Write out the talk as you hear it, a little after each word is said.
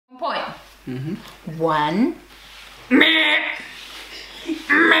point. One. Ding,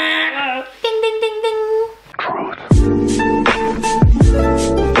 ding, ding, ding.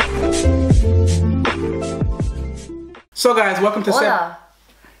 So guys, welcome to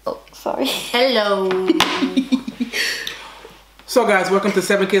Oh, sorry. Hello. So guys, welcome to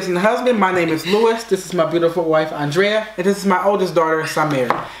 7 Kids and a Husband. My name is Louis. This is my beautiful wife, Andrea. And this is my oldest daughter, Samir.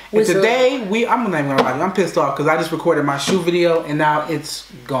 And today, I'm not even gonna lie, I'm pissed off because I just recorded my shoe video and now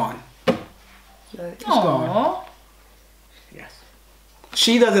it's gone. It's gone. Yes.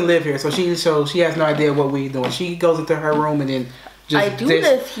 She doesn't live here, so she has no idea what we're doing. She goes into her room and then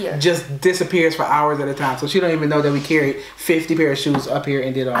live here. Just disappears for hours at a time. So she don't even know that we carried 50 pair of shoes up here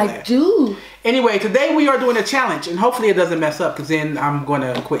and did all that. I do. Anyway, today we are doing a challenge, and hopefully it doesn't mess up, because then I'm going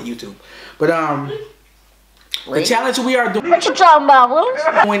to quit YouTube. But the challenge we are doing, What you talking about,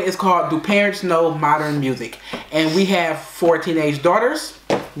 Louis? is called Do Parents Know Modern Music? And we have 4 teenage daughters,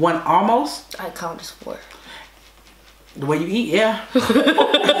 one almost. I count as 4. The way you eat, yeah.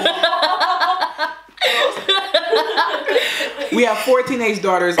 We have 4 teenage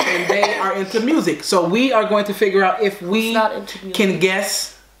daughters, and they are into music. So we are going to figure out if we can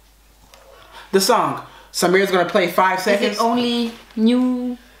guess the song. Samir's going to play 5 seconds. Is it only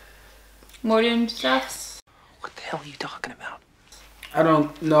new modern stuff? What the hell are you talking about? I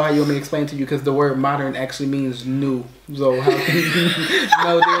don't know how you want me to explain to you, because the word modern actually means new. So how can you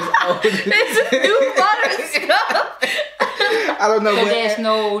know there's old? It's new modern stuff. I don't know. But there's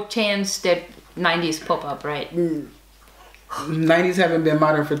no chance that 90s pop up, right? 90s haven't been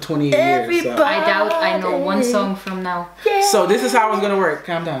modern for 20 years. So. I doubt I know one song from now. So this is how it's gonna work.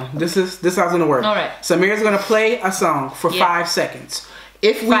 Calm down. This is how it's gonna work. All right. Samir's gonna play a song for 5 seconds.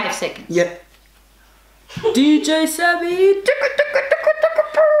 If we 5 seconds. Yeah. DJ Sabby.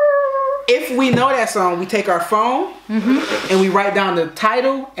 If we know that song, we take our phone and we write down the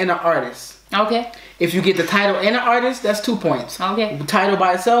title and the artist. Okay. If you get the title and the artist, that's 2 points. Okay. The title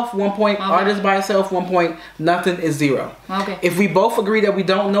by itself, 1 point. Okay. Artist by itself, 1 point. Nothing is 0. Okay. If we both agree that we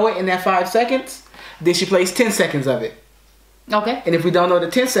don't know it in that 5 seconds, then she plays 10 seconds of it. Okay. And if we don't know the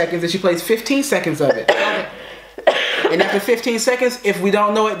 10 seconds, then she plays 15 seconds of it. Okay. And after 15 seconds, if we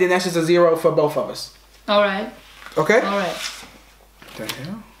don't know it, then that's just a 0 for both of us. All right. Okay? All right. What the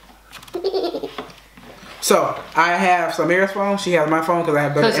hell? So, I have Samir's phone. She has my phone because I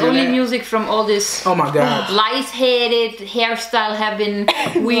have better internet. Because only music from all this Oh my God. light-headed hairstyle have been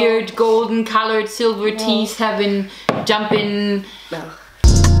weird, golden colored, silver teeth have been jumping.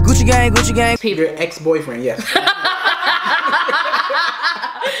 Gucci gang, Gucci gang. Your ex-boyfriend, yes.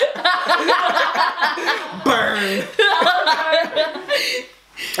 Burn.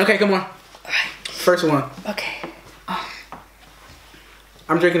 Okay, come on. First one. Okay.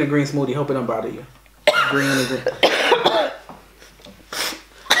 I'm drinking a green smoothie. Hope it don't bother you. Green and green.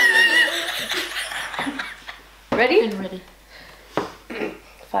 Ready? Ready.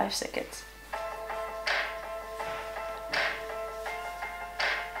 5 seconds.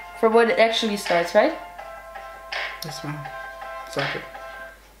 For when it actually starts, right? That's fine. Stop it.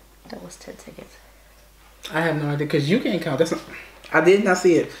 That was 10 seconds. I have no idea, because you can't count. That's not. I did not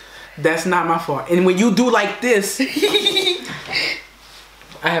see it. That's not my fault. And when you do like this,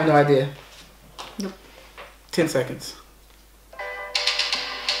 I have no idea. Nope. 10 seconds.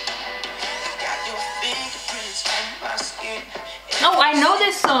 Oh, I know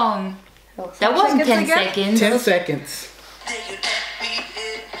this song. That wasn't 10 seconds. 10 seconds.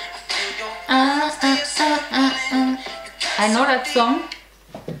 I know that song.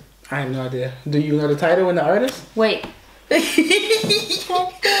 I have no idea. Do you know the title and the artist? Wait.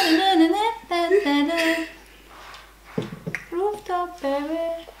 Rooftop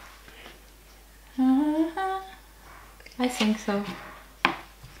baby. I think so.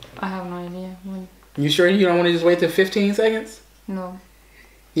 I have no idea. You sure you don't want to just wait till 15 seconds? No.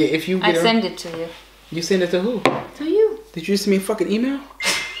 Yeah, if you I get send it to you. You send it to who? To you. Did you send me a fucking email?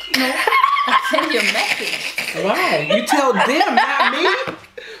 No. I send you a message. Why? You tell them, not me.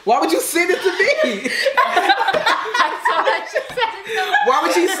 Why would you send it to me? I thought I should send it to you. Why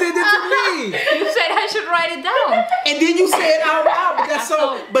would you send it to me? You said I should write it down. And then you say it out loud.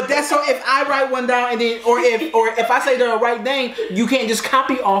 But that's so if I write one down and then or if I say the right name, you can't just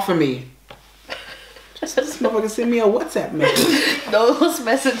copy off of me. This motherfucker send me a WhatsApp message. Those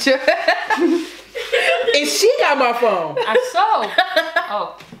messenger. And she got my phone. I saw.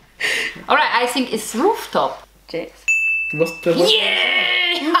 Oh. Alright, I think it's Rooftop. James. What's the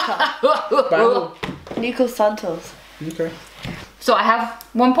Yeah! By who? Nico Santos. Okay. So I have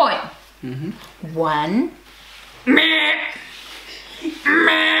 1 point. One. Ding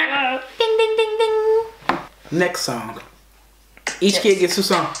ding ding ding. Next song. Each kid gets 2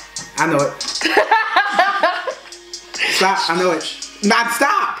 songs. I know it. Stop. I know it. Not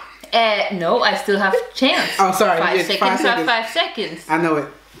stop. No, I still have chance. Oh, sorry. 5 It's seconds. 5 seconds. 5 seconds. I know it.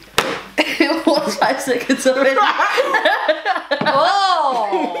 It was 5 seconds already.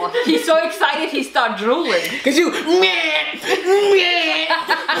 Oh, he's so excited he started drooling. Cause you.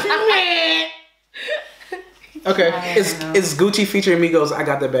 Okay, it's Gucci featuring Migos. I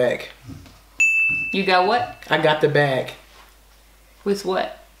got the bag. You got what? I got the bag. With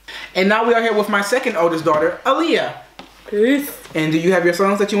what? And now we are here with my second oldest daughter, Aaliyah. Peace. And do you have your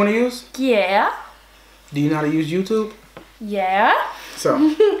songs that you want to use? Yeah. Do you know how to use YouTube? Yeah. So,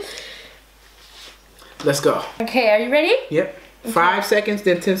 let's go. Okay, are you ready? Yep. 5 seconds,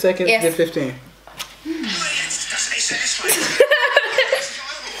 then 10 seconds, Yes. then 15.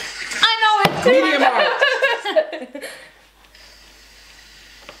 I know it. Medium art.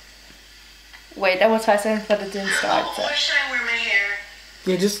 Wait, that was 5 seconds, but it didn't start. So. Where should I wear my hair?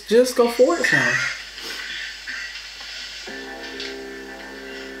 Yeah, just go for it, son.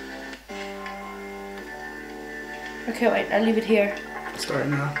 Okay, wait, I'll leave it here. Start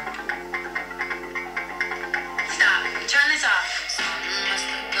now. Stop. Turn this off. Something must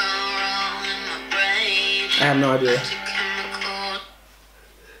have gone wrong in my brain. I have no idea. Chemical.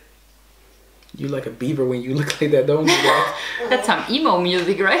 You like a beaver when you look like that, don't you? Guys? That's some emo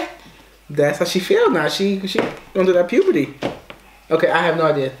music, right? That's how she feels now. She going through that puberty. Okay, I have no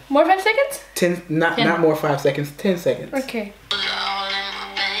idea. More 5 seconds? 10, not more 5 seconds. 10 seconds. Okay. All in my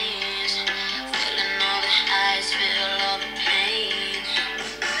veins. Feeling all the highs, feel all the pain.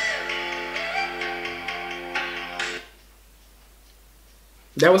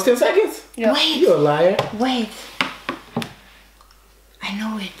 That was 10 seconds. Yeah. Wait. You a liar. Wait. I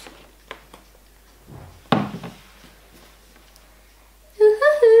know it.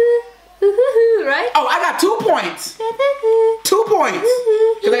 Right? Oh, I got 2 points. 2 points.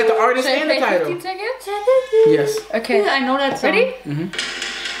 Cause I got the artist Should I and the play title. 15 seconds? Yes. Okay. I know that song. Ready? Let go of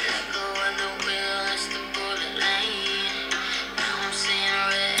the wheel, it's the bullet lane. Now I'm seeing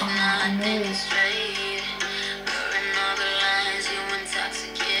red, now I'm thinking straight. Blurring all the lines, you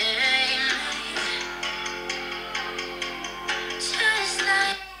intoxicate. Just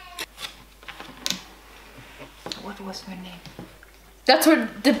like What was her name? That's where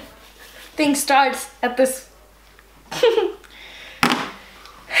the thing starts at this.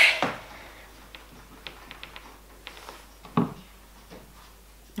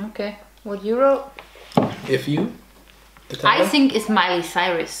 Okay. What you wrote? If you. The title. I think it's Miley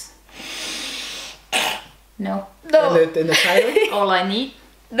Cyrus. No. No. In the title. All I need.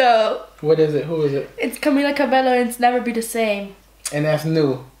 No. What is it? Who is it? It's Camila Cabello and It's Never Be the Same. And that's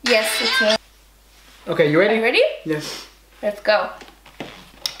new. Yes, it's a... Okay, you Are ready? you ready? Yes. Let's go.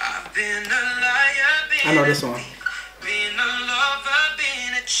 I've been a liar, I know this one. been a lover,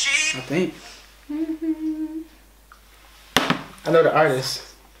 been a cheat. I think. I know the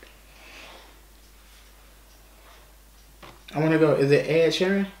artist. I want to go. Is it Ed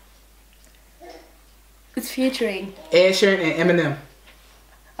Sheeran? It's featuring Ed Sheeran and Eminem.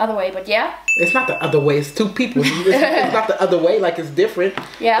 Other Way, but yeah. It's not the other way. It's 2 people. It's not the other way. Like it's different.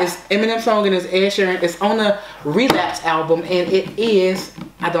 Yeah. It's Eminem song and it's Ed Sheeran. It's on the Relapse album and it is.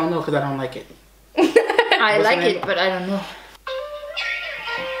 I don't know because I don't like it. I What's like her name? it, but I don't know.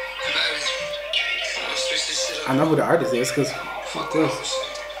 I know who the artist is because fuck this.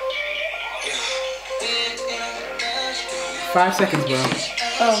 5 seconds, bro.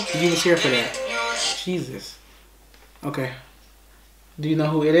 Oh. You was here for that. Jesus. Okay. Do you know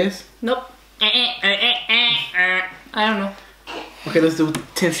who it is? Nope. I don't know. Okay, let's do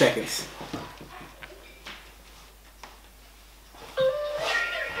 10 seconds.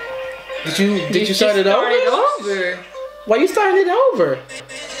 Did you start it over? over? Why you starting it over?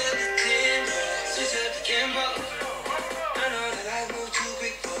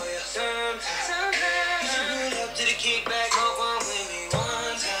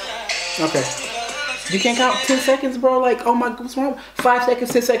 Okay. You can't count 10 seconds, bro? Like, oh my, what's wrong? 5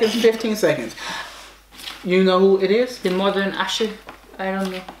 seconds, 10 seconds, 15 seconds. You know who it is? The Modern Usher. I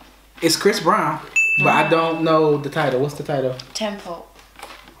don't know. It's Chris Brown, but I don't know the title. What's the title? Tempo.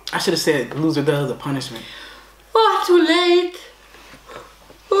 I should have said Loser Does a Punishment. Oh, too late.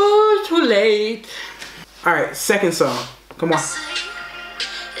 Oh, too late. All right, second song. Come on.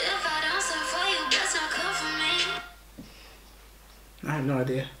 I have no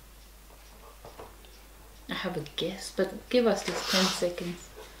idea. I have a guess, but give us this 10 seconds.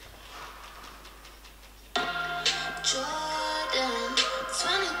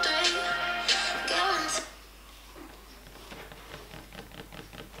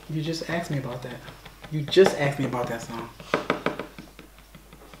 You just asked me about that. You just asked me about that song.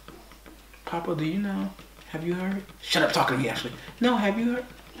 Papa, do you know? Have you heard? Shut up talking to me, Ashley. No, have you heard?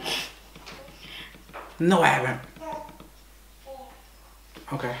 No, I haven't.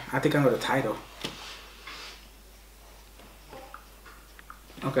 Okay, I think I know the title.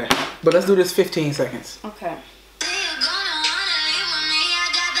 Okay, but let's do this 15 seconds. Okay.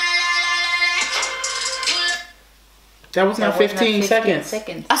 That was not 15 seconds. I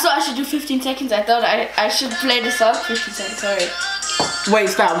thought I should do 15 seconds. I thought I should play this up 15 seconds. Sorry. Wait,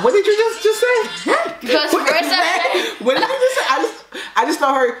 stop. What did you just say? Because What, first I what did you just say? I just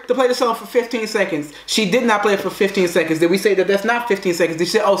told her to play the song for 15 seconds. She did not play it for 15 seconds. Did we say that that's not 15 seconds? Did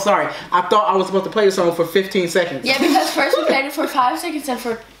she say, oh, sorry, I thought I was supposed to play the song for 15 seconds. Yeah, because first we played it for 5 seconds and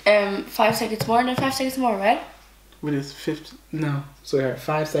for 5 seconds more and then 5 seconds more, right? What is 15? No. So we had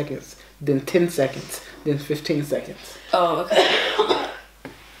 5 seconds, then 10 seconds, then 15 seconds. Oh, okay.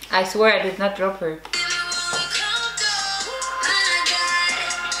 I swear I did not drop her.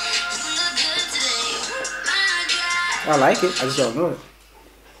 I like it. I just don't know it.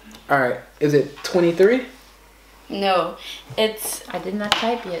 Alright. Is it 23? No, it's... I did not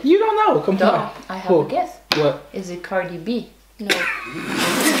type yet. You don't know. Come No, on. I have Who? a guess. What? Is it Cardi B? No.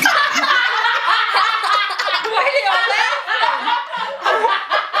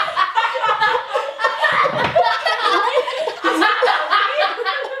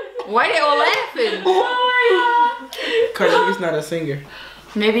 Why they all laughing? Cardi B's not a singer.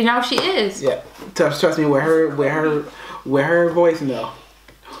 Maybe now she is. Yeah. Trust me, with her voice, no.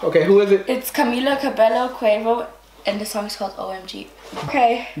 Okay, who is it? It's Camila Cabello Cuervo and the song is called OMG.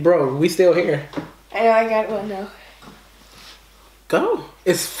 Okay. Bro, we still here. I know I got one now. Go.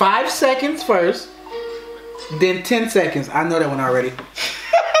 It's 5 seconds first, then 10 seconds. I know that one already.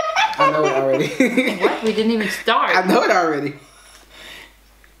 I know it already. What? We didn't even start. I know it already.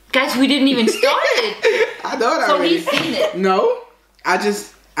 Guys, we didn't even start it. I know it So already. he's seen it. No, I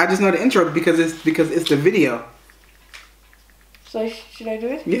just know the intro because it's the video. So should I do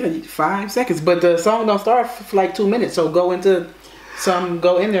it? Yeah, 5 seconds, but the song don't start for like 2 minutes. So go in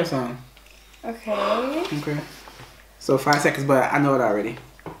there song. Okay. Okay. So 5 seconds, but I know it already.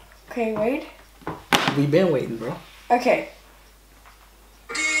 Okay, wait. We've been waiting, bro. Okay.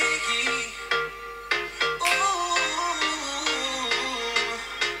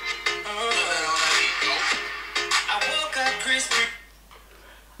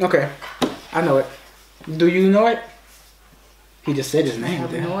 Okay, I know it. Do you know it? He just said his I name. have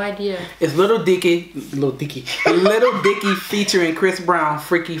What the no hell? idea. It's Little Dicky featuring Chris Brown,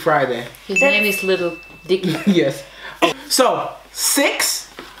 Freaky Friday. His name is Little Dicky. Yes. So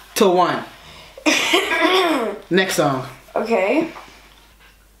 6-1. Next song. Okay.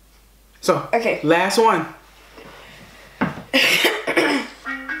 So Okay. last one.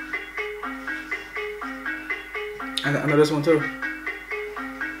 I know this one too.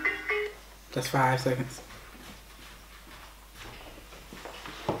 That's 5 seconds.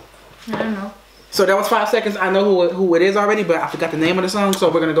 I don't know. So that was 5 seconds. I know who it is already, but I forgot the name of the song,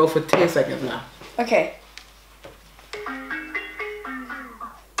 so we're gonna go for 10 seconds now. Okay.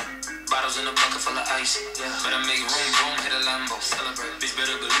 Bottles in a bucket full of ice. Yeah. Better make room, boom, hit a Lambo. Celebrate. Bitch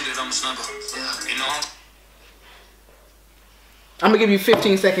better believe that I'm a snubber. Yeah. You know I'm gonna give you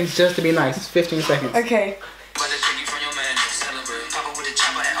 15 seconds just to be nice. 15 seconds. Okay. But they take you from your man. Celebrate. Papa with the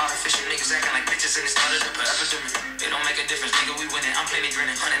chopper and artificial niggas acting like bitches in the start of the epidemic. It don't make a difference, nigga. We winning. I'm plenty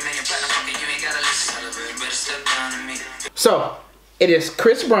grinning. 100 million platinum fucking. You ain't gotta listen. Celebrate. Better step down to me. So it is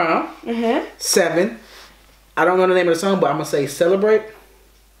Chris Brown. 7. I don't know the name of the song, but I'm gonna say Celebrate.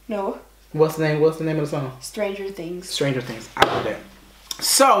 No. What's the name of the song? Stranger Things. Stranger Things. I know that.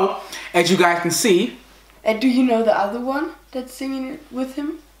 So, as you guys can see, And do you know the other one that's singing it with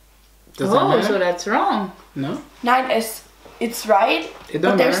him? does that Oh, matter? so that's wrong. No, 9 is it's right, it but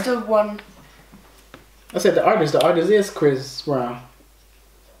don't there's matter. still one. I said the artist. The artist is Chris Brown.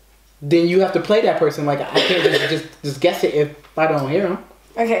 Then you have to play that person. Like I can't just guess it if I don't hear him.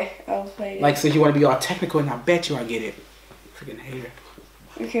 Okay, I'll play it. Like since you want to be all technical, and I bet you I get it. Freaking hater.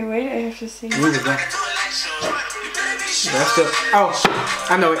 Okay, wait, I have to sing. Who was that? That's the. Oh,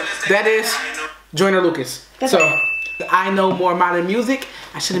 I know it. That is Joyner Lucas. That's So right. I know more modern music.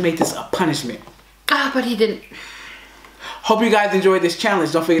 I should have made this a punishment. Ah, but he didn't. Hope you guys enjoyed this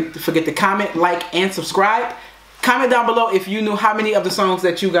challenge. Don't forget to comment, like, and subscribe. Comment down below if you knew how many of the songs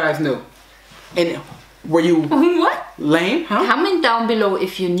that you guys knew. And were you What? lame? Huh? Comment down below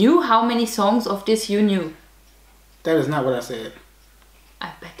if you knew how many songs of this you knew. That is not what I said.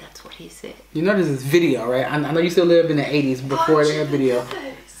 I bet that's what he said. You know this is video, right? I know you still lived in the 80s before they had video.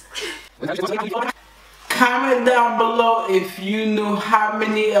 Comment down below if you knew how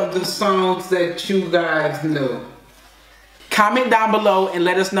many of the songs that you guys knew. Comment down below and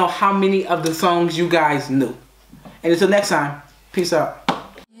let us know how many of the songs you guys knew. And until next time, peace out.